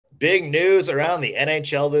Big news around the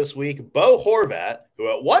NHL this week. Bo Horvat,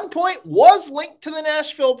 who at one point was linked to the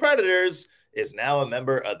Nashville Predators, is now a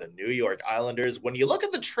member of the New York Islanders. When you look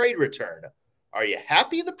at the trade return, are you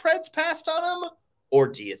happy the Preds passed on him? Or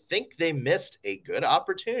do you think they missed a good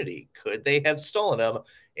opportunity? Could they have stolen him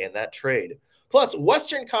in that trade? Plus,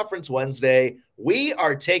 Western Conference Wednesday, we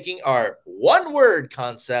are taking our one-word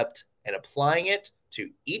concept and applying it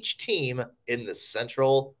to each team in the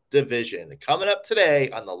Central Division. Coming up today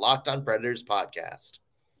on the Locked On Predators podcast.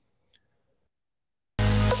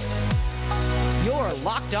 You're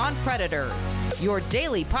Locked On Predators, your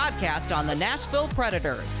daily podcast on the Nashville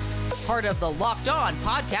Predators. Part of the Locked On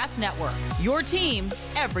Podcast Network, your team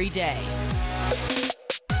every day.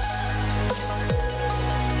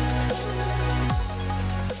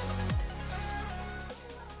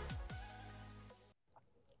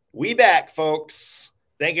 We back, folks.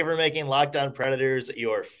 Thank you for making Locked On Predators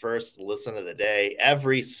your first listen of the day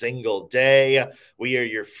every single day. We are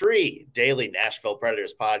your free daily Nashville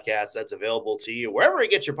Predators podcast that's available to you wherever you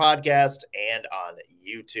get your podcast and on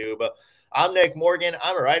YouTube. I'm Nick Morgan.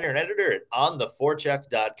 I'm a writer and editor at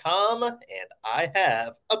ontheforecheck.com, and I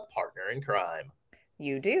have a partner in crime.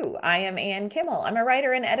 You do. I am Ann Kimmel. I'm a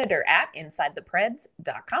writer and editor at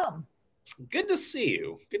InsideThePreds.com. Good to see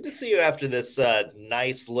you. Good to see you after this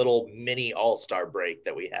nice little mini all-star break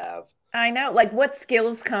that we have. I know. Like, what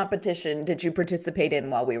skills competition did you participate in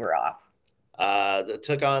while we were off?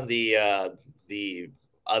 Took on the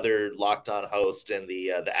other Locked On host in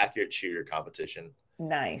the accurate shooter competition.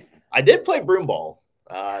 Nice. I did play broom ball.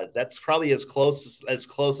 That's probably as close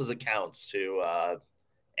as it counts to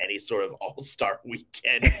any sort of all-star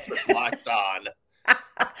weekend for Locked On.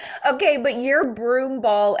 Okay, but your broom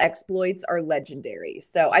ball exploits are legendary.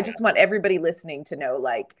 So I just want everybody listening to know,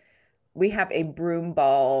 like, we have a broom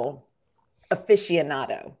ball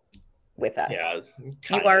aficionado with us. Yeah,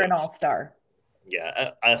 you are an all-star.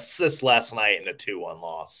 Yeah, assist last night in a 2-1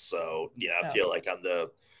 loss. So, I feel like I'm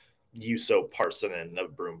the Juuso Parssinen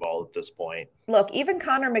of broom ball at this point. Look, even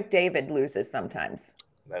Connor McDavid loses sometimes.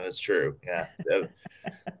 That is true. Yeah.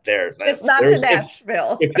 Just not to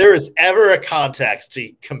Nashville. If there is ever a context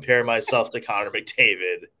to compare myself to Connor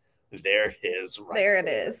McDavid, there it is. Right there it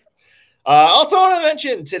is. Also want to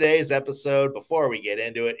mention today's episode, before we get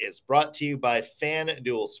into it, is brought to you by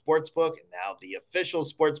FanDuel Sportsbook, now the official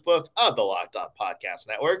sportsbook of the Locked On Podcast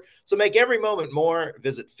Network. So make every moment more.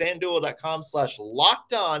 Visit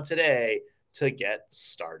FanDuel.com/LockedOn today to get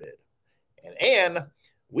started. And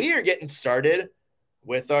we are getting started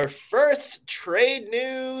with our first trade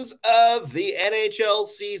news of the NHL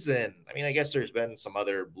season. I mean, I guess there's been some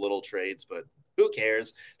other little trades, but who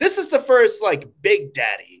cares? This is the first, big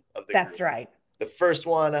daddy of the That's group. right. The first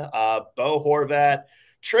one, Bo Horvat,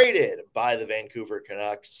 traded by the Vancouver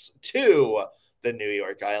Canucks to the New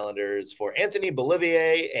York Islanders for Anthony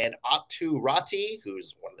Beauvillier and Aatu Ratti,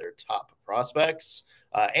 who's one of their top prospects,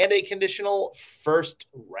 and a conditional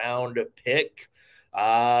first-round pick.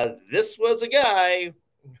 This was a guy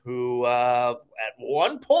who, at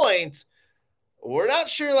one point, we're not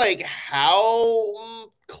sure how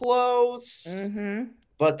close,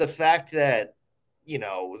 but the fact that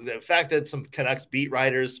some Canucks beat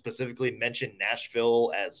writers specifically mentioned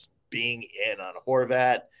Nashville as being in on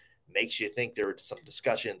Horvat makes you think there were some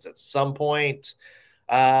discussions at some point.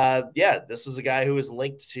 This was a guy who was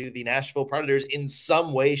linked to the Nashville Predators in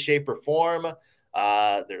some way, shape, or form.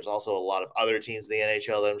 There's also a lot of other teams in the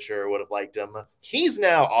NHL that I'm sure would have liked him. He's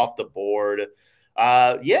now off the board.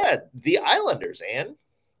 The Islanders, and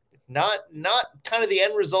not kind of the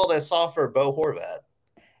end result I saw for Bo Horvat.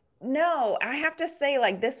 No, I have to say,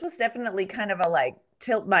 this was definitely kind of a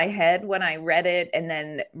tilt my head when I read it and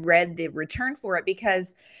then read the return for it,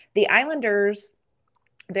 because the Islanders,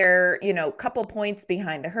 they're, a couple points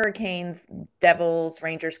behind the Hurricanes, Devils,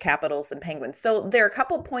 Rangers, Capitals, and Penguins. So they're a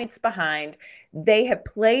couple points behind. They have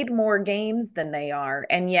played more games than they are,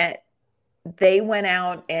 and yet they went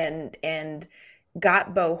out and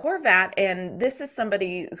got Bo Horvat, and this is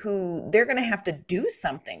somebody who they're going to have to do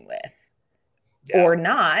something with. Yeah. Or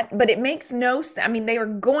not, but it makes no sense. I mean, they are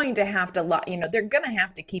going to have to, they're going to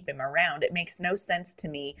have to keep him around. It makes no sense to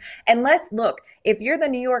me. Unless, look, if you're the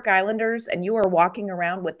New York Islanders and you are walking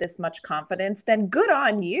around with this much confidence, then good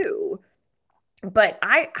on you. But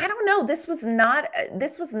I don't know. This was not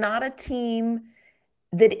a team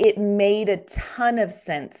that it made a ton of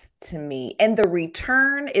sense to me. And the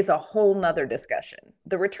return is a whole nother discussion.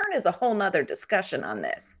 The return is a whole nother discussion on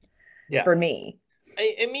this for me.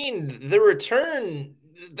 I mean, the return,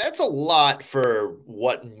 that's a lot for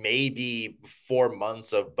what maybe 4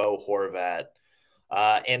 months of Bo Horvat.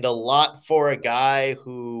 and a lot for a guy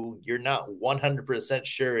who you're not 100%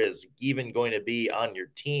 sure is even going to be on your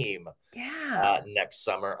team next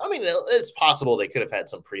summer. I mean, it's possible they could have had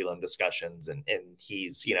some prelim discussions, and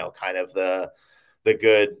he's, kind of the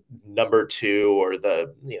good number 2, or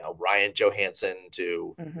the, Ryan Johansson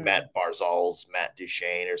to Matt Barzal's Matt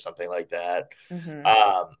Duchene or something like that.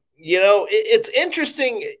 It's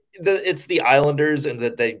interesting that it's the Islanders and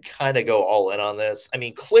that they kind of go all in on this. I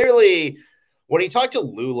mean, clearly when you talk to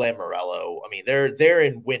Lou Lamoriello, I mean, they're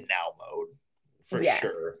in win now mode for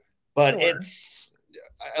sure. But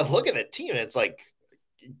I look at the team and it's like,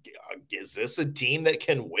 is this a team that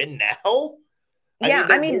can win now?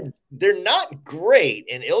 I mean, they're not great,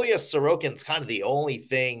 and Ilya Sorokin's kind of the only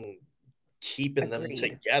thing keeping them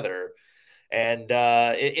together. And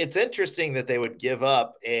it's interesting that they would give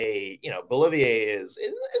up Bolivier is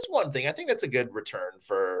one thing. I think that's a good return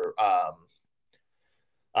for,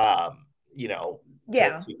 to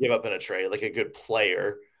give up in a trade, like a good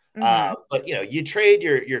player. But, you trade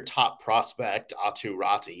your top prospect, Aatu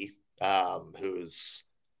Ratti, who's,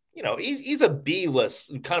 he's a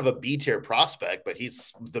B-list, kind of a B-tier prospect, but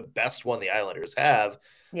he's the best one the Islanders have.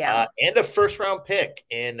 And a first-round pick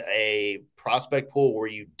in a prospect pool where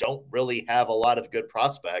you don't really have a lot of good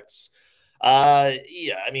prospects. I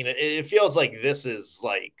mean, it feels like this is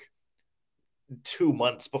like 2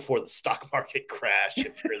 months before the stock market crash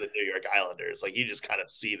if you're the New York Islanders. Like, you just kind of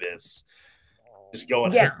see this just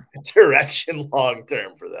going in a direction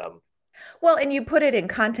long-term for them. Well, and you put it in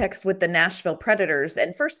context with the Nashville Predators.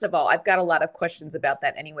 And first of all, I've got a lot of questions about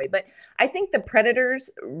that anyway. But I think the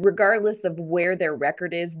Predators, regardless of where their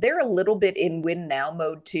record is, they're a little bit in win now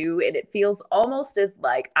mode too. And it feels almost as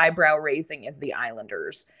like eyebrow raising as the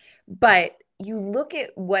Islanders. But you look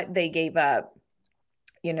at what they gave up,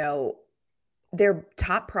 their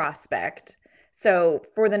top prospect. So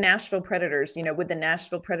for the Nashville Predators, would the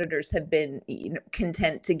Nashville Predators have been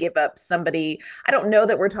content to give up somebody? I don't know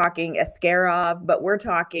that we're talking Askarov, but we're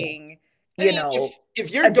talking, if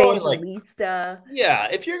you're going Evangelista.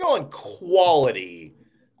 If you're going quality,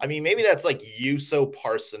 I mean, maybe that's like Juuso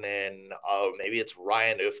Parssinen. Maybe it's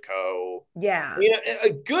Ryan Ufko. Yeah.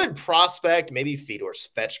 A good prospect, maybe Fedor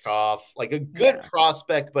Svechkov, like a good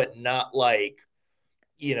prospect, but not like,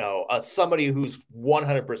 somebody who's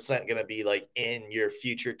 100% going to be like in your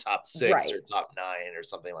future top 6 or top 9 or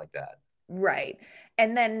something like that. Right.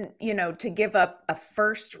 And then, to give up a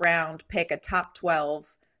first round pick, a top 12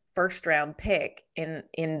 first round pick in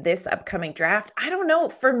this upcoming draft, I don't know.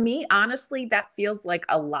 For me, honestly, that feels like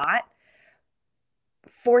a lot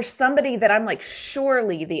for somebody that I'm like,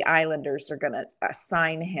 surely the Islanders are going to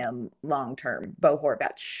sign him long-term, Bo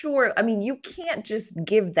Horvat. Sure. I mean, you can't just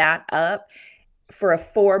give that up for a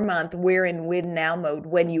 4-month we're in win now mode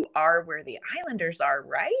when you are where the Islanders are,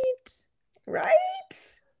 right?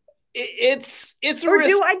 It's or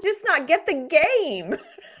risky. Do I just not get the game?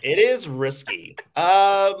 It is risky.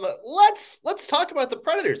 Let's talk about the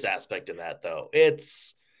Predators aspect of that though. It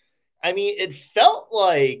felt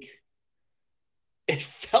like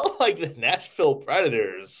the Nashville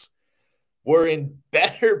Predators were in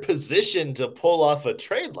better position to pull off a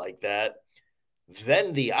trade like that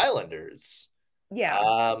than the Islanders.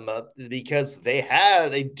 Because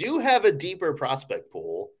they do have a deeper prospect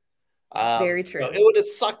pool. Very true. It would have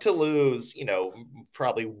sucked to lose,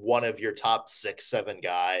 probably one of your top 6-7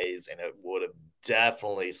 guys, and it would have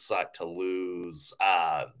definitely sucked to lose,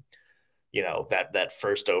 that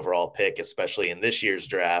first overall pick, especially in this year's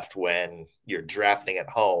draft when you're drafting at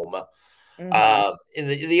home. And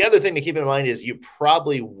the other thing to keep in mind is you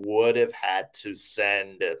probably would have had to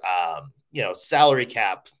send, salary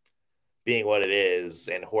cap being what it is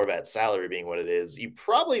and Horvat's salary being what it is, you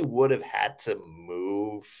probably would have had to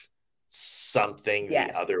move something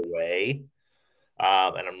the other way.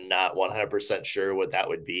 And I'm not 100% sure what that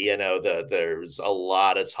would be. I know there's a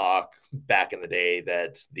lot of talk back in the day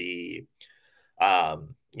that the,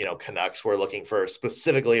 Canucks were looking for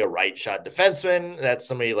specifically a right shot defenseman. That's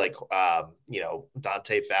somebody like,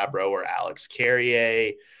 Dante Fabro or Alex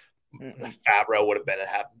Carrier. Fabro would have been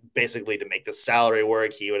basically to make the salary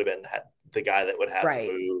work. He would have been the guy that would have to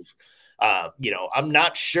move. I'm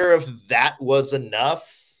not sure if that was enough.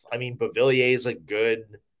 I mean, Beauvillier is a good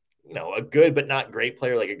but not great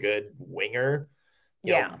player, like a good winger.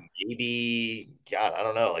 Maybe, God, I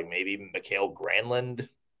don't know, like maybe Mikael Granlund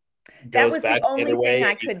goes back the only thing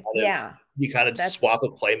I could. You kind of swap a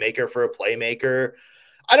playmaker for a playmaker.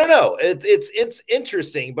 I don't know. It's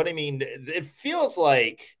interesting, but I mean, it feels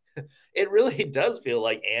like it really does feel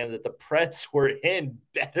like, and that the Preds were in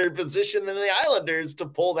better position than the Islanders to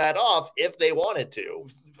pull that off if they wanted to.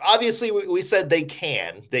 Obviously, we said they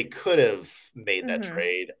could have made that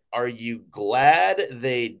trade. Are you glad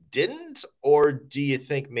they didn't, or do you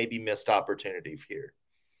think maybe missed opportunity here?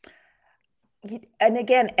 And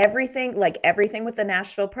again, everything with the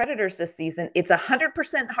Nashville Predators this season, it's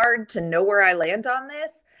 100% hard to know where I land on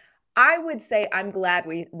this. I would say I'm glad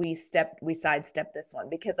we sidestepped this one,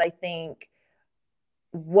 because I think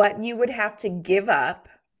what you would have to give up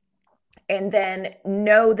and then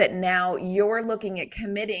know that now you're looking at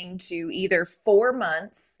committing to either 4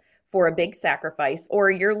 months for a big sacrifice,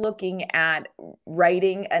 or you're looking at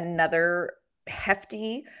writing another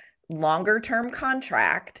hefty longer term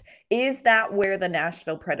contract. Is that where the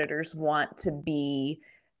Nashville Predators want to be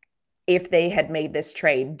if they had made this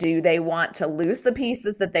trade? Do they want to lose the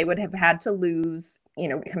pieces that they would have had to lose,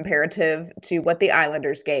 comparative to what the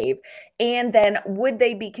Islanders gave? And then would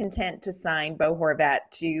they be content to sign Bo Horvat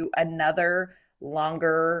to another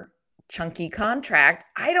longer, chunky contract?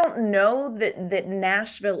 I don't know that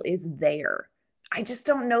Nashville is there. I just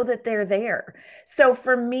don't know that they're there. So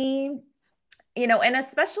for me, and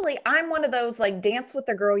especially I'm one of those, like, dance with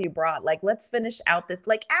the girl you brought. Like, let's finish out this,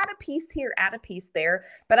 like, add a piece here, add a piece there.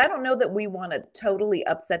 But I don't know that we want to totally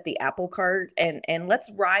upset the apple cart, and let's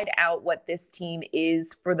ride out what this team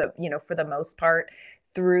is for the most part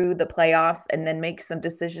through the playoffs, and then make some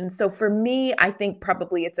decisions. So for me, I think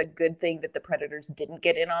probably it's a good thing that the Predators didn't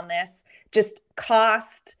get in on this. Just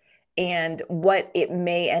cost and what it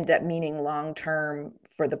may end up meaning long term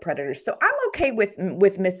for the Predators. So I'm okay with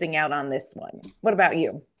missing out on this one. What about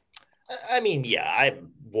you? I mean, yeah, I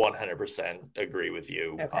 100% agree with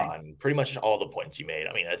you on pretty much all the points you made.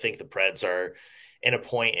 I mean, I think the Preds are in a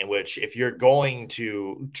point in which, if you're going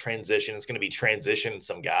to transition, it's going to be transition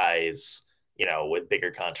some guys, with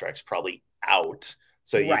bigger contracts probably out,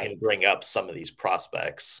 so you can bring up some of these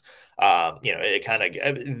prospects. It kind of,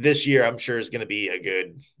 this year, I'm sure, is going to be a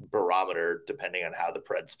good barometer depending on how the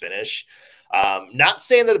Preds finish. Not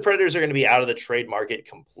saying that the Predators are going to be out of the trade market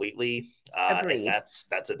completely. And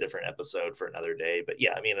that's a different episode for another day. But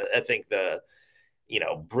yeah, I mean, I think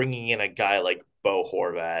bringing in a guy like Bo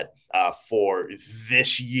Horvat for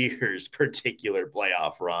this year's particular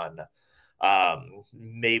playoff run,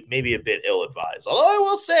 maybe a bit ill-advised. Although I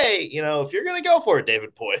will say, if you're going to go for it,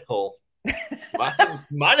 David Poile,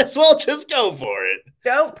 might as well just go for it.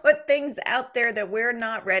 Don't put things out there that we're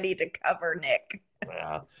not ready to cover, Nick.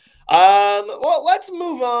 Yeah. Well, let's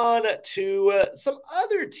move on to some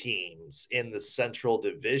other teams in the Central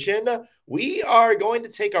Division. We are going to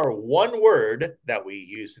take our one word that we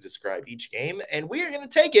use to describe each game, and we are going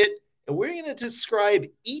to take it, and we're going to describe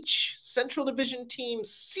each Central Division team's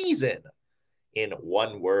season in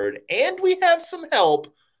one word. And we have some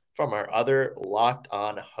help from our other Locked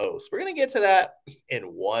On hosts. We're going to get to that in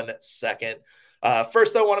 1 second.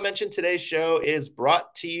 First, I want to mention today's show is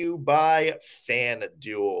brought to you by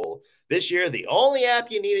FanDuel. This year, the only app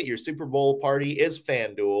you need at your Super Bowl party is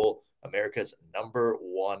FanDuel, America's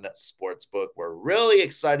 #1 sportsbook. We're really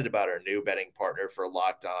excited about our new betting partner for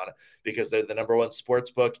Locked On, because they're the #1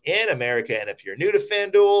 sportsbook in America. And if you're new to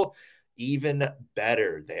FanDuel, even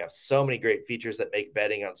better. They have so many great features that make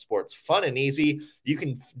betting on sports fun and easy. You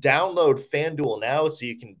can download FanDuel now so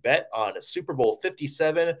you can bet on a Super Bowl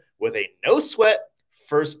 57 with a no-sweat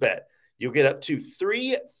first bet. You'll get up to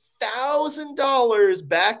 $3,000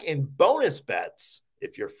 back in bonus bets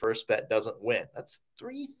if your first bet doesn't win. That's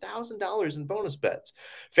 $3,000 in bonus bets.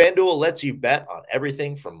 FanDuel lets you bet on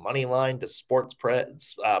everything from money line to sports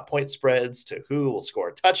spreads, point spreads, to who will score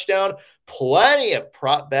a touchdown. Plenty of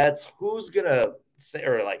prop bets. Who's going to say,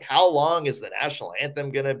 or like, how long is the national anthem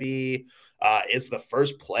going to be? Is the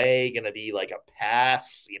first play going to be like a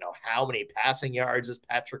pass? How many passing yards does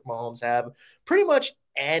Patrick Mahomes have? Pretty much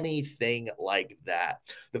anything like that.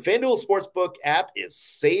 The FanDuel Sportsbook app is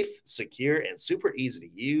safe, secure, and super easy to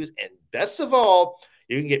use. And best of all,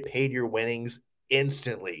 you can get paid your winnings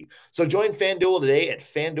instantly. So join FanDuel today at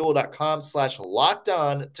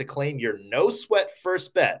FanDuel.com/lockedon to claim your no-sweat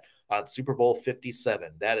first bet on Super Bowl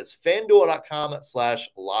 57. That is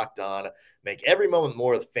FanDuel.com/lockedon. Make every moment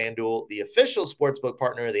more with FanDuel, the official sportsbook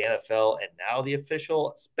partner of the NFL, and now the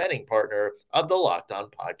official betting partner of the Locked On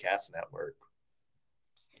Podcast Network.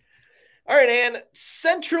 All right, Ann,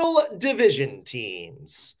 Central Division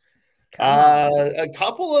teams.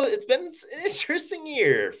 It's been an interesting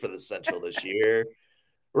year for the Central this year.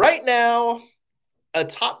 Right now,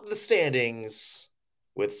 atop the standings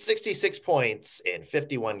with 66 points in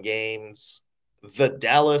 51 games, the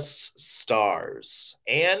Dallas Stars.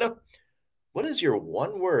 And What is your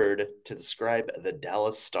one word to describe the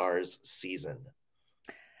Dallas Stars season?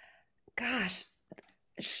 Gosh,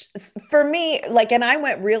 for me, like, and I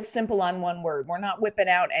went real simple on one word. We're not whipping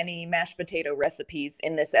out any mashed potato recipes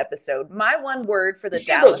in this episode. My one word for the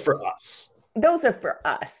Save Dallas. those for us. Those are for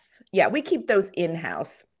us. Yeah, we keep those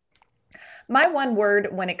in-house. My one word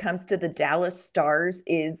when it comes to the Dallas Stars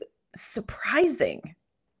is surprising.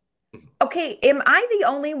 Okay, am I the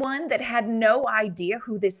only one that had no idea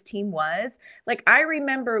who this team was? Like, I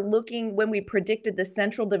remember looking when we predicted the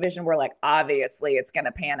Central Division, we're like, obviously it's going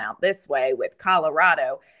to pan out this way with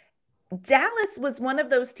Colorado. Dallas was one of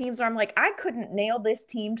those teams where I'm like, I couldn't nail this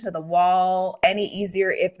team to the wall any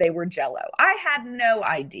easier if they were Jello. I had no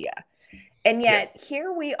idea. And yet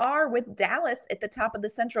here we are with Dallas at the top of the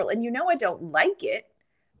Central. And I don't like it,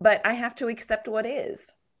 but I have to accept what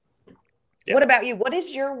is. Yeah. What about you? What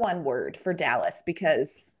is your one word for Dallas?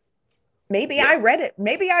 Because maybe I read it.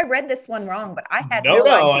 Maybe I read this one wrong, but I had no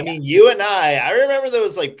idea. I mean, you and I remember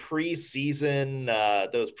those like preseason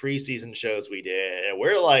shows we did. And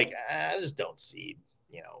we're like, I just don't see,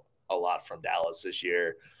 a lot from Dallas this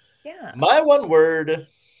year. Yeah. My one word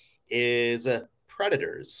is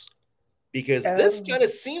Predators. Because this kind of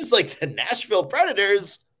seems like the Nashville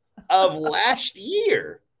Predators of last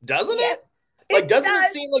year, doesn't it? Like, doesn't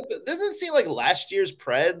it seem like last year's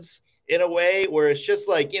Preds in a way where it's just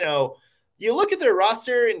like, you look at their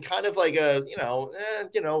roster and kind of like a,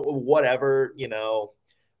 whatever,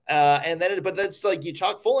 and then, but that's like you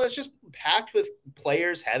chock full and it's just packed with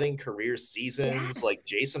players having career seasons like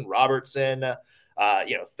Jason Robertson,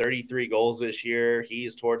 33 goals this year.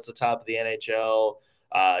 He's towards the top of the NHL.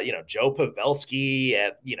 Joe Pavelski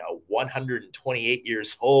at, 128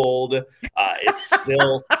 years old, it's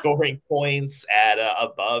still scoring points at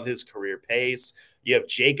above his career pace. You have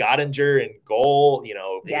Jake Ottinger in goal,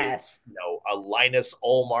 is, a Linus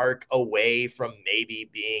Ullmark away from maybe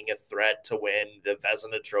being a threat to win the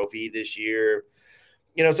Vezina Trophy this year.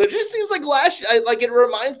 So it just seems like it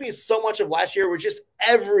reminds me so much of last year where just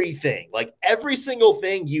everything, like every single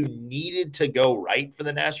thing you needed to go right for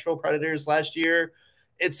the Nashville Predators last year,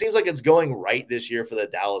 it seems like it's going right this year for the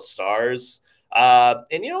Dallas Stars. And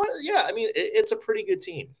you know what? Yeah, I mean, it's a pretty good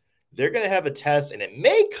team. They're going to have a test, and it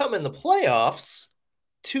may come in the playoffs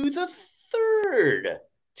to the third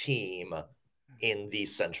team in the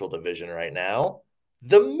Central Division right now,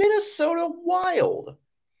 the Minnesota Wild.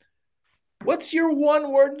 What's your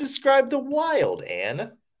one word to describe the Wild,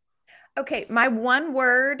 Anne? Okay, my one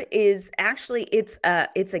word is actually it's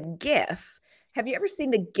a GIF. Have you ever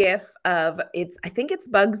seen the GIF of I think it's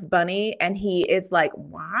Bugs Bunny and he is like,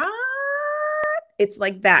 what? It's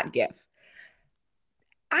like that GIF.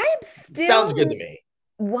 I'm still. Sounds good to me.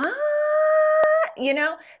 What?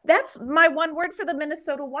 That's my one word for the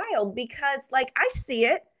Minnesota Wild because like I see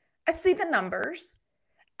it. I see the numbers.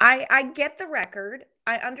 I get the record.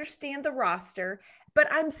 I understand the roster, but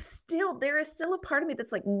there is still a part of me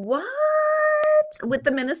that's like, what? With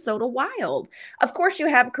the Minnesota Wild. Of course, you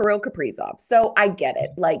have Kirill Kaprizov. So I get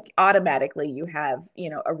it. Like automatically you have,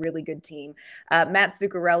 a really good team. Matt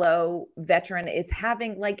Zuccarello, veteran, is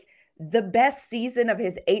having like the best season of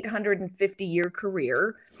his 850-year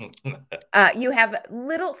career. You have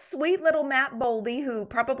sweet little Matt Boldy, who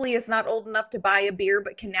probably is not old enough to buy a beer,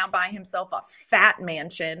 but can now buy himself a fat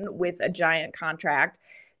mansion with a giant contract.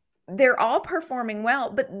 They're all performing well,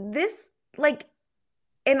 but this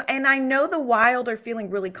and I know the Wild are feeling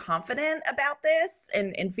really confident about this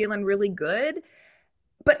and feeling really good,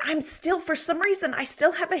 but I'm still, for some reason, I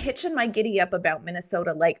still have a hitch in my giddy up about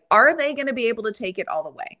Minnesota. Like, are they going to be able to take it all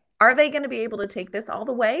the way? Are they going to be able to take this all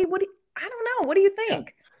the way? I don't know. What do you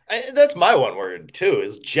think? Yeah. That's my one word too,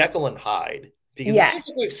 is Jekyll and Hyde. Because it seems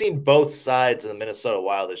like we've seen both sides of the Minnesota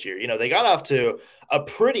Wild this year. They got off to a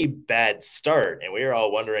pretty bad start, and we were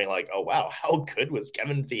all wondering, like, oh, wow, how good was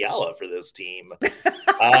Kevin Fiala for this team?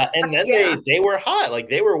 And then they were hot. Like,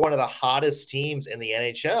 they were one of the hottest teams in the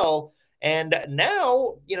NHL. And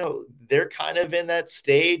now, they're kind of in that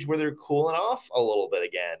stage where they're cooling off a little bit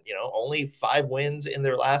again. Only 5 wins in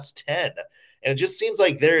their last 10. And it just seems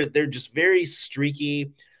like they're just very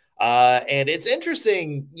streaky. And it's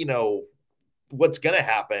interesting, what's going to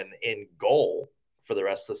happen in goal for the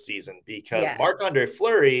rest of the season, because Marc-Andre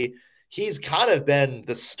Fleury, he's kind of been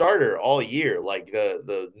the starter all year, like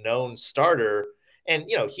the known starter. And,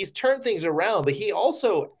 he's turned things around, but he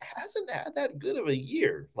also hasn't had that good of a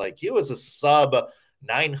year. Like, he was a sub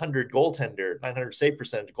 900 goaltender, 900 save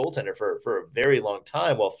percentage goaltender for a very long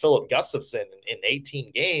time, while Philip Gustafsson in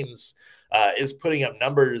 18 games is putting up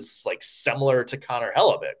numbers like similar to Connor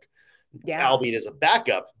Hellebuyck, albeit as a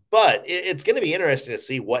backup. But it's going to be interesting to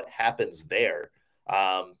see what happens there.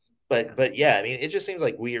 But But yeah, I mean, it just seems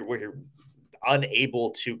like we're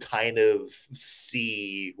unable to kind of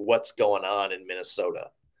see what's going on in Minnesota.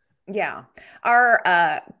 Yeah.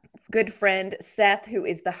 Our good friend Seth, who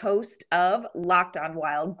is the host of Locked on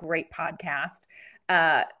Wild, great podcast,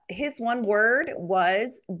 his one word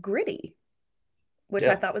was gritty, which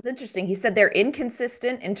I thought was interesting. He said they're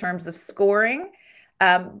inconsistent in terms of scoring,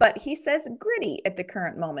 but he says gritty at the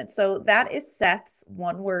current moment. So that is Seth's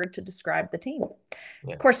one word to describe the team.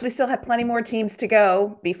 Yeah. Of course, we still have plenty more teams to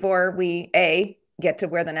go before we get to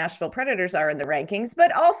where the Nashville Predators are in the rankings,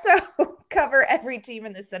 but also cover every team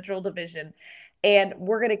in the Central Division. And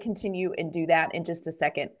we're going to continue and do that in just a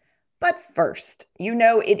second. But first,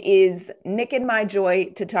 it is Nick and my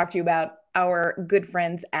joy to talk to you about our good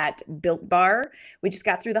friends at Built Bar. We just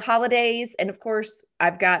got through the holidays, and of course,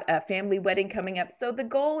 I've got a family wedding coming up. So the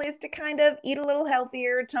goal is to kind of eat a little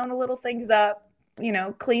healthier, tone a little things up,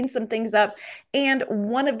 clean some things up. And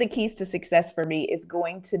one of the keys to success for me is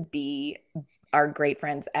going to be our great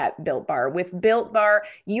friends at Built Bar. With Built Bar,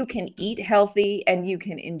 you can eat healthy and you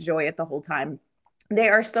can enjoy it the whole time. They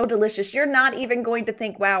are so delicious. You're not even going to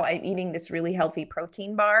think, wow, I'm eating this really healthy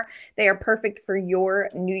protein bar. They are perfect for your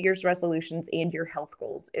New Year's resolutions and your health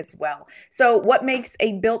goals as well. So what makes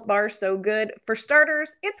a Built Bar so good? For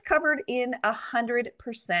starters, it's covered in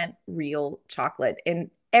 100% real chocolate. And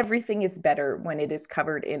everything is better when it is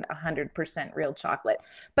covered in 100% real chocolate.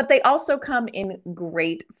 But they also come in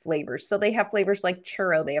great flavors. So they have flavors like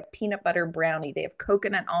churro, they have peanut butter brownie, they have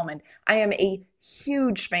coconut almond. I am a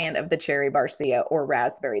huge fan of the cherry barcia or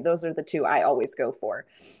raspberry. Those are the two I always go for.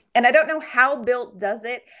 And I don't know how Built does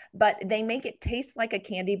it, but they make it taste like a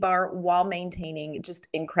candy bar while maintaining just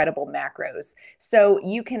incredible macros. So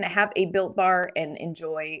you can have a Built Bar and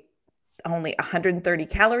enjoy only 130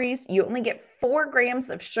 calories. You only get 4 grams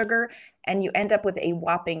of sugar, and you end up with a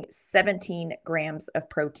whopping 17 grams of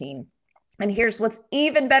protein. And here's what's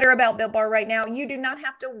even better about Built Bar right now. You do not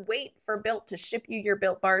have to wait for Built to ship you your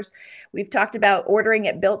Built Bars. We've talked about ordering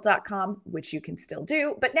at Built.com, which you can still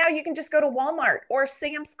do, but now you can just go to Walmart or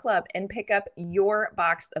Sam's Club and pick up your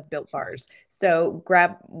box of Built Bars. So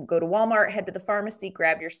go to Walmart, head to the pharmacy,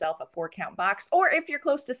 grab yourself a 4-count box, or if you're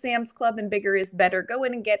close to Sam's Club and bigger is better, go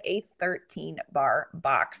in and get a 13-bar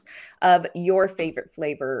box of your favorite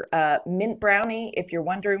flavor. Mint brownie, if you're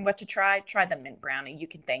wondering what to try the mint brownie. You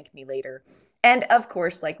can thank me later. And of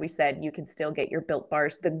course, like we said, you can still get your Built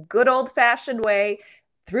Bars the good old-fashioned way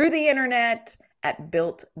through the internet at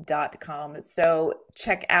built.com. So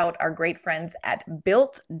check out our great friends at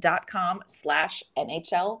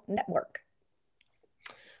built.com/NHL network.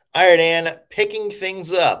 All right, Ann, picking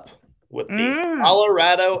things up with the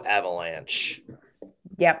Colorado Avalanche.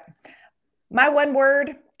 Yep. My one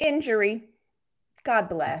word, injury. God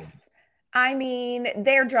bless. I mean,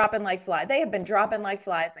 they're dropping like flies. They have been dropping like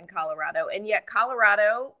flies in Colorado. And yet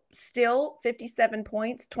Colorado still 57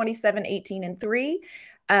 points, 27, 18, and 3.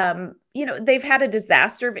 They've had a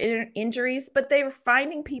disaster of injuries, but they're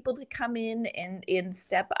finding people to come in and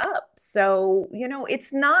step up. So,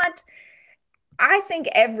 it's not, I think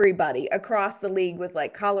everybody across the league was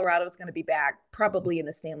like, Colorado's going to be back probably in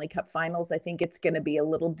the Stanley Cup Finals. I think it's going to be a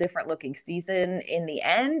little different looking season in the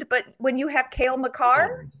end. But when you have Cale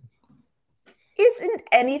Makar, isn't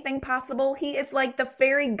anything possible? He is like the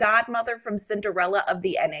fairy godmother from Cinderella of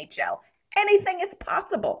the NHL. Anything is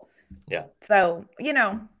possible. Yeah. So,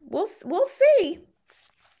 we'll see.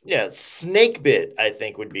 Yeah, snake bit, I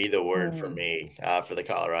think, would be the word for me for the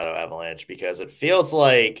Colorado Avalanche, because it feels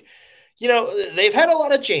like, they've had a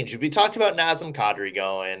lot of changes. We talked about Nazem Kadri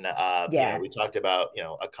going. Yes. We talked about,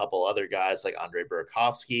 a couple other guys like Andrei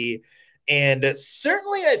Burakovsky. And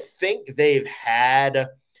certainly I think they've had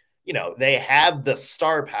 – they have the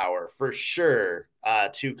star power for sure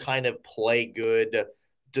to kind of play good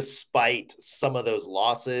despite some of those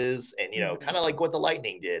losses. And, kind of like what the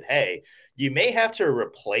Lightning did. Hey, you may have to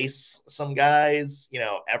replace some guys,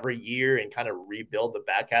 every year and kind of rebuild the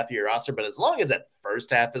back half of your roster. But as long as that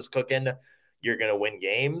first half is cooking, you're going to win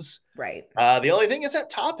games. Right. The only thing is that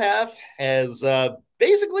top half has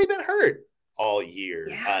basically been hurt all year.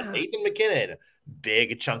 Yeah. Nathan McKinnon,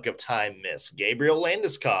 big chunk of time miss. Gabriel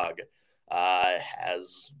Landeskog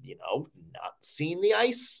has, not seen the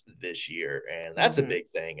ice this year, and that's a big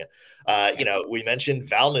thing. We mentioned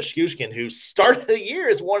Val Nichushkin, who started the year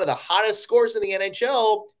as one of the hottest scorers in the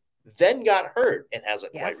NHL, then got hurt and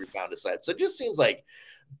hasn't quite refound his side. So it just seems like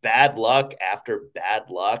bad luck after bad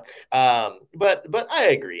luck. But I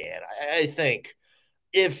agree, Ann. I think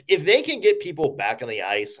if they can get people back on the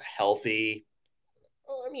ice healthy,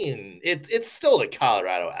 I mean, it's still the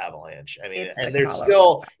Colorado Avalanche. I mean, and they're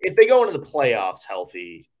still, if they go into the playoffs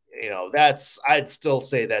healthy, I'd still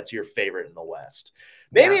say that's your favorite in the West.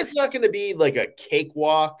 Maybe it's not going to be like a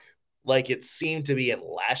cakewalk like it seemed to be in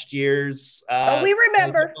last year's we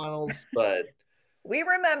remember finals, but we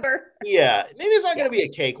remember. Yeah, maybe it's not going to be a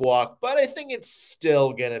cakewalk, but I think it's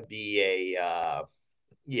still going to be a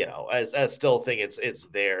I still think it's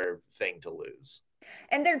their thing to lose.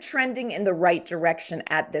 And they're trending in the right direction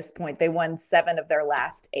at this point. They won 7 of their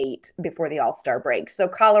last 8 before the All-Star break. So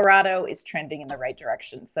Colorado is trending in the right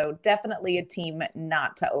direction. So definitely a team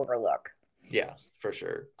not to overlook. Yeah, for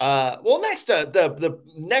sure. Well, next, the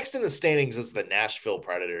next in the standings is the Nashville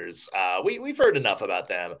Predators. We've heard enough about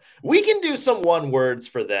them. We can do some one words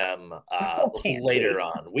for them later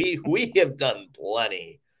on. We have done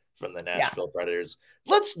plenty from the Nashville Predators.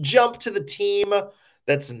 Let's jump to the team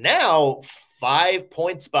that's now 5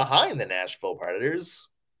 points behind the Nashville Predators.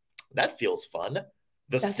 That feels fun.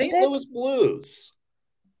 The St. Louis Blues.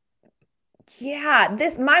 Yeah,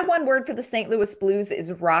 my one word for the St. Louis Blues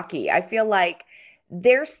is rocky. I feel like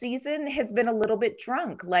their season has been a little bit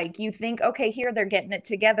drunk. Like you think, okay, here they're getting it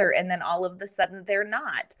together, and then all of a sudden they're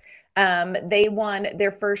not. They won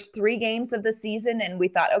their first 3 games of the season, and we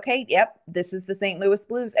thought, okay, yep, this is the St. Louis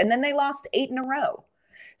Blues, and then they lost 8 in a row.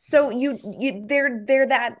 So they're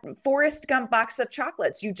that Forrest Gump box of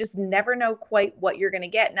chocolates. You just never know quite what you're going to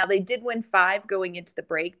get. Now they did win 5 going into the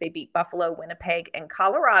break. They beat Buffalo, Winnipeg, and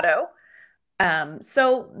Colorado.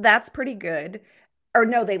 So that's pretty good. Or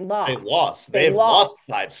no, they lost. They've lost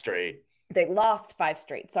 5 straight. They lost 5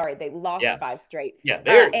 straight. Sorry, they lost 5 straight. Yeah,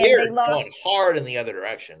 they're going hard in the other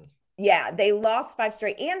direction. Yeah, they lost 5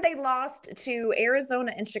 straight, and they lost to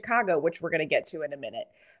Arizona and Chicago, which we're going to get to in a minute.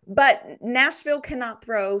 But Nashville cannot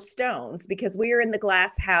throw stones because we are in the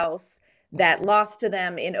glass house that lost to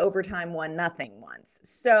them in overtime 1-0 once.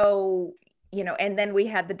 So, and then we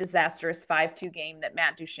had the disastrous 5-2 game that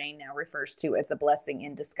Matt Duchene now refers to as a blessing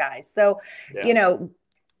in disguise. So,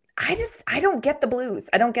 I don't get the Blues.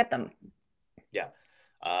 I don't get them. Yeah.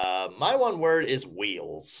 My one word is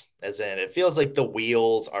wheels, as in it feels like the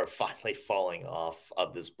wheels are finally falling off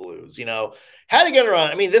of this Blues. Had to get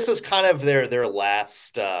around. I mean, this is kind of their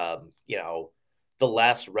last, the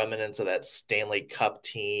last remnants of that Stanley Cup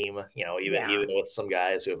team, even with some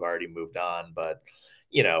guys who have already moved on. But,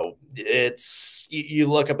 it's you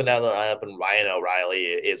look up and down the lineup, and Ryan O'Reilly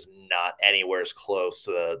is not anywhere as close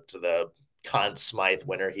to the Conn Smythe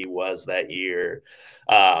winner he was that year.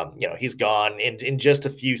 He's gone in just a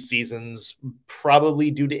few seasons,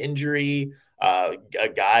 probably due to injury. A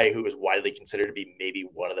guy who is widely considered to be maybe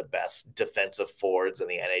one of the best defensive forwards in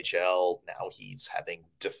the NHL. Now he's having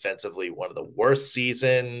defensively one of the worst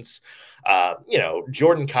seasons.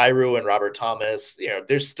 Jordan Kyrou and Robert Thomas,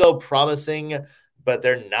 they're still promising, but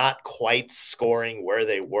they're not quite scoring where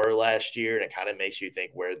they were last year. And it kind of makes you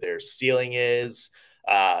think where their ceiling is.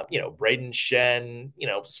 Braden Shen,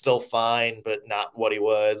 still fine, but not what he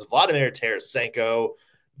was. Vladimir Tarasenko,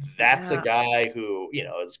 that's a guy who,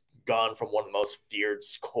 has gone from one of the most feared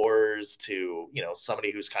scorers to,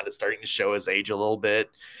 somebody who's kind of starting to show his age a little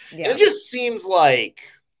bit. Yeah. And it just seems like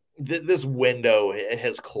this window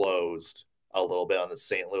has closed a little bit on the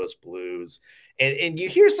St. Louis Blues. And you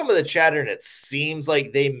hear some of the chatter, and it seems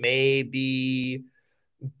like they may be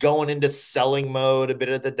going into selling mode a bit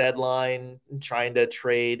at the deadline, trying to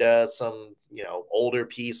trade some, older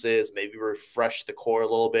pieces, maybe refresh the core a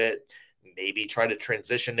little bit, maybe try to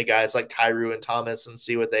transition to guys like Kyrou and Thomas and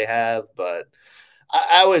see what they have. But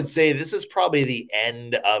I would say this is probably the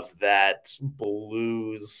end of that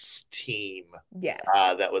Blues team. Yes.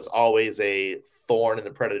 That was always a thorn in the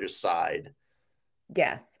Predators' side.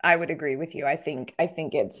 Yes, I would agree with you. I think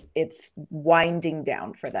it's winding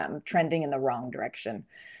down for them, trending in the wrong direction.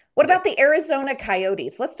 What about the Arizona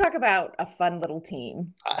Coyotes? Let's talk about a fun little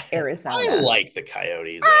team, Arizona. I like the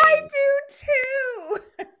Coyotes. I do too.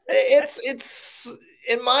 It's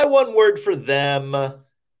in my one word for them,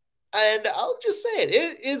 and I'll just say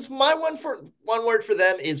it is my one word for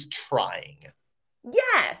them is trying.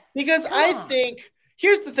 Yes, because I think.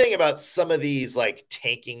 Here's the thing about some of these like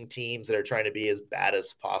tanking teams that are trying to be as bad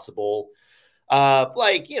as possible.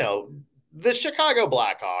 The Chicago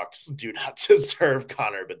Blackhawks do not deserve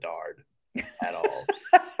Connor Bedard at all.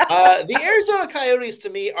 The Arizona Coyotes to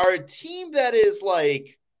me are a team that is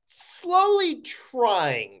like slowly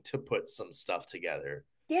trying to put some stuff together.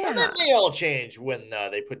 Yeah. And that may all change when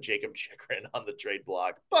they put Jacob Chikrin on the trade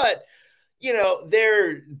block. But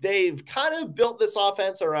they've kind of built this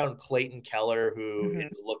offense around Clayton Keller, who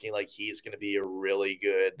is looking like he's going to be a really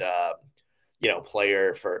good,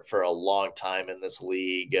 player for a long time in this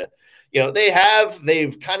league.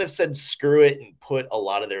 They've kind of said screw it and put a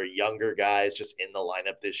lot of their younger guys just in the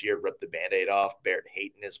lineup this year, rip the Band-Aid off. Barrett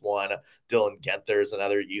Hayton is one, Dylan Genther is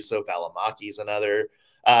another, Yusuf Alamaki is another.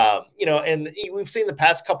 And we've seen the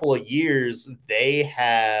past couple of years, they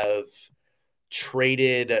have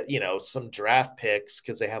traded, some draft picks,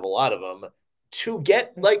 because they have a lot of them, to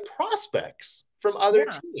get like prospects from other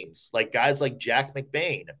teams, like guys like Jack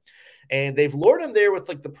McBain. And they've lured him there with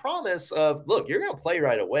like the promise of, look, you're going to play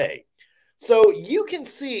right away. So you can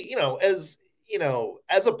see, as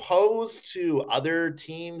opposed to other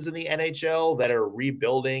teams in the NHL that are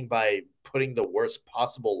rebuilding by putting the worst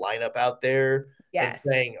possible lineup out there and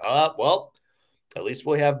saying, well, at least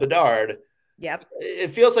we'll have Bedard. Yep. It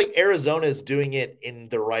feels like Arizona is doing it in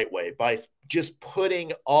the right way by just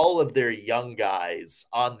putting all of their young guys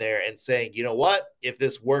on there and saying, you know what, if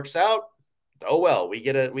this works out, oh, well, we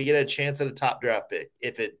get a chance at a top draft pick.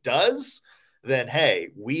 If it does, then, hey,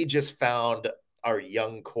 we just found our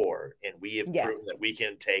young core, and we have proven that we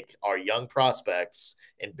can take our young prospects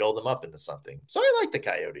and build them up into something. So I like the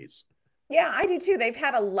Coyotes. Yeah, I do too. They've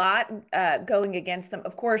had a lot going against them.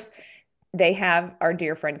 Of course, they have our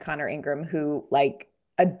dear friend Connor Ingram, who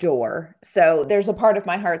adore. So there's a part of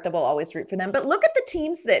my heart that will always root for them. But look at the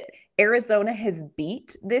teams that Arizona has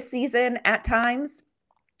beat this season at times.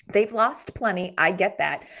 They've lost plenty. I get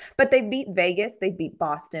that. But they beat Vegas. They beat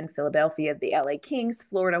Boston, Philadelphia, the LA Kings,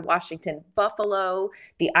 Florida, Washington, Buffalo,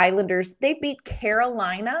 the Islanders. They beat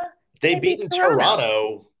Carolina. They beat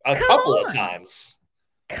Toronto a couple of times.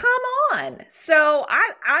 Come on. So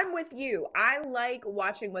I'm with you. I like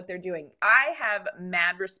watching what they're doing. I have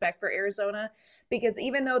mad respect for Arizona because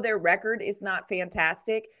even though their record is not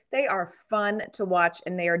fantastic, they are fun to watch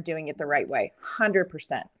and they are doing it the right way.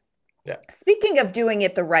 100%. Yeah. Speaking of doing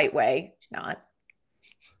it the right way, not.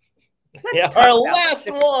 Our last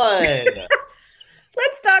one.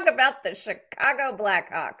 Let's talk about the Chicago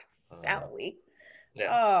Blackhawks, shall we?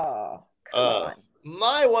 Yeah. Oh, come on.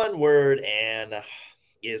 My one word, Anne,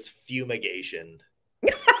 is fumigation.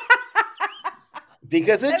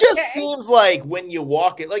 Because it just seems like when you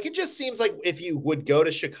walk it, it just seems like if you would go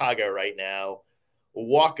to Chicago right now,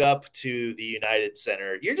 walk up to the United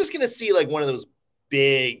Center, you're just going to see one of those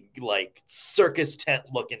big circus tent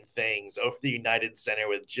looking things over the United Center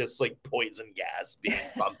with just poison gas being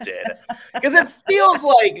pumped in, because it feels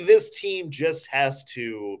like this team just has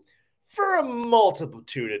to, for a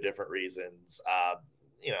multitude of different reasons,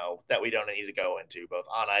 that we don't need to go into, both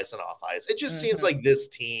on ice and off ice. It just seems like this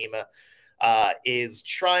team is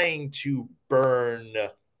trying to burn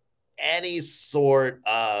any sort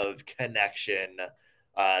of connection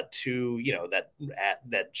to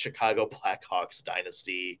that Chicago Blackhawks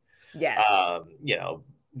dynasty. Yes.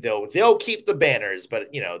 They'll keep the banners,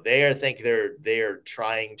 but they're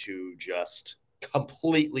trying to just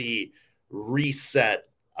completely reset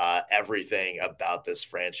everything about this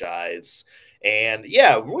franchise. And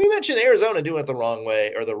we mentioned Arizona doing it the wrong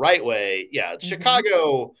way or the right way.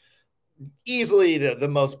 Chicago, easily the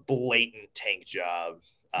most blatant tank job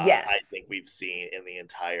I think we've seen in the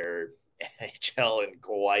entire NHL in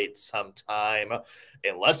quite some time,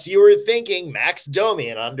 unless you were thinking Max Domi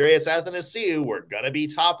and Andreas Athanasiou were going to be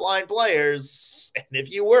top line players. And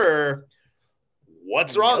if you were,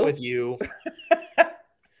 what's wrong with you?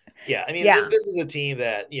 This is a team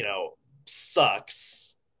that,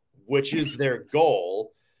 sucks, which is their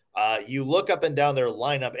goal. You look up and down their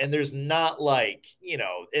lineup, and there's not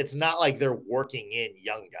it's not like they're working in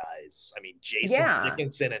young guys. I mean, Jason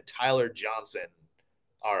Dickinson and Tyler Johnson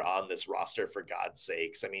are on this roster, for God's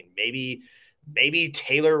sakes. I mean, maybe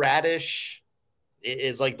Taylor Radish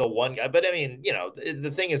is the one guy, but I mean,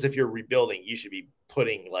 the thing is, if you're rebuilding, you should be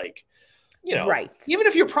putting right. Even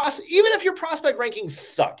if your prospect rankings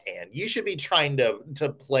suck, and you should be trying to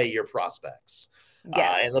play your prospects.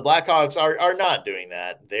 Yes. And the Blackhawks are not doing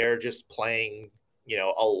that. They're just playing,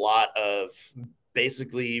 a lot of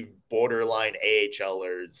basically borderline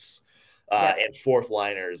AHLers and fourth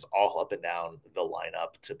liners all up and down the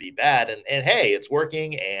lineup to be bad. And hey, it's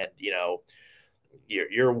working. And,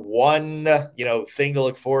 your one, thing to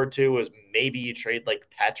look forward to is maybe you trade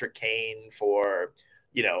Patrick Kane for,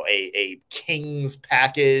 a Kings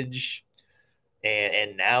package.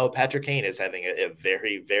 And now Patrick Kane is having a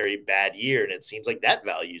very, very bad year. And it seems like that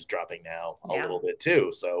value is dropping now a little bit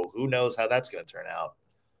too. So who knows how that's going to turn out.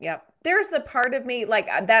 Yep. There's a part of me,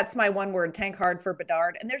 that's my one word, tank hard for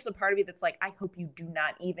Bedard. And there's a part of me that's I hope you do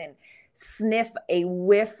not even sniff a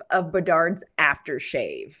whiff of Bedard's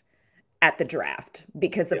aftershave at the draft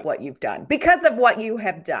because of what you've done, because of what you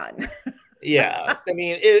have done. I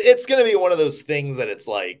mean, it's going to be one of those things that it's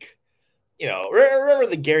remember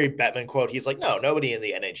the Gary Bettman quote? He's like, no, nobody in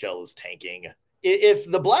the NHL is tanking. If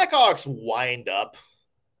the Blackhawks wind up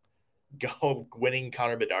winning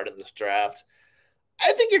Connor Bedard in this draft,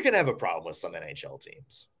 I think you're going to have a problem with some NHL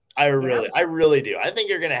teams. I really do. I think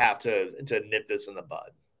you're going to have to nip this in the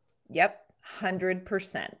bud. Yep.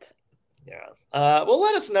 100%. Yeah. Well,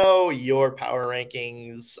 let us know your power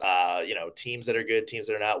rankings, teams that are good, teams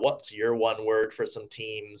that are not. What's your one word for some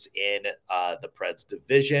teams in the Preds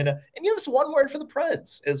division? And give us one word for the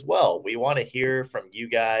Preds as well. We want to hear from you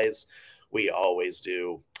guys. We always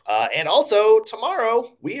do. And also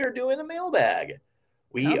tomorrow we are doing a mailbag.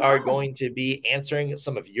 We are going to be answering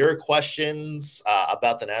some of your questions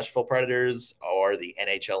about the Nashville Predators or the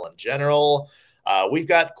NHL in general. We've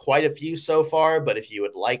got quite a few so far, but if you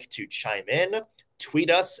would like to chime in,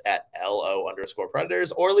 tweet us at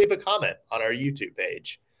LO_Predators or leave a comment on our YouTube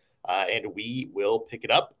page. And we will pick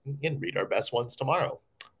it up and read our best ones tomorrow.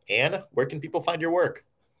 Anne, where can people find your work?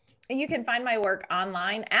 You can find my work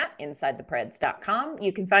online at InsideThePreds.com.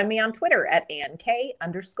 You can find me on Twitter at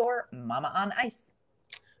AnnK_MamaOnIce.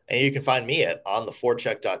 And you can find me at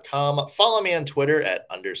ontheforecheck.com. Follow me on Twitter at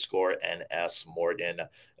 _NSMorgan.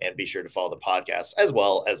 And be sure to follow the podcast as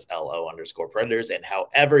well as LO_Predators. And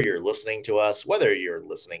however you're listening to us, whether you're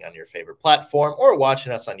listening on your favorite platform or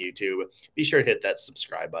watching us on YouTube, be sure to hit that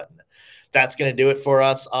subscribe button. That's going to do it for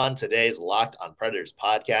us on today's Locked on Predators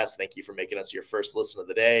podcast. Thank you for making us your first listen of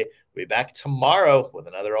the day. We'll be back tomorrow with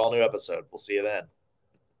another all-new episode. We'll see you then.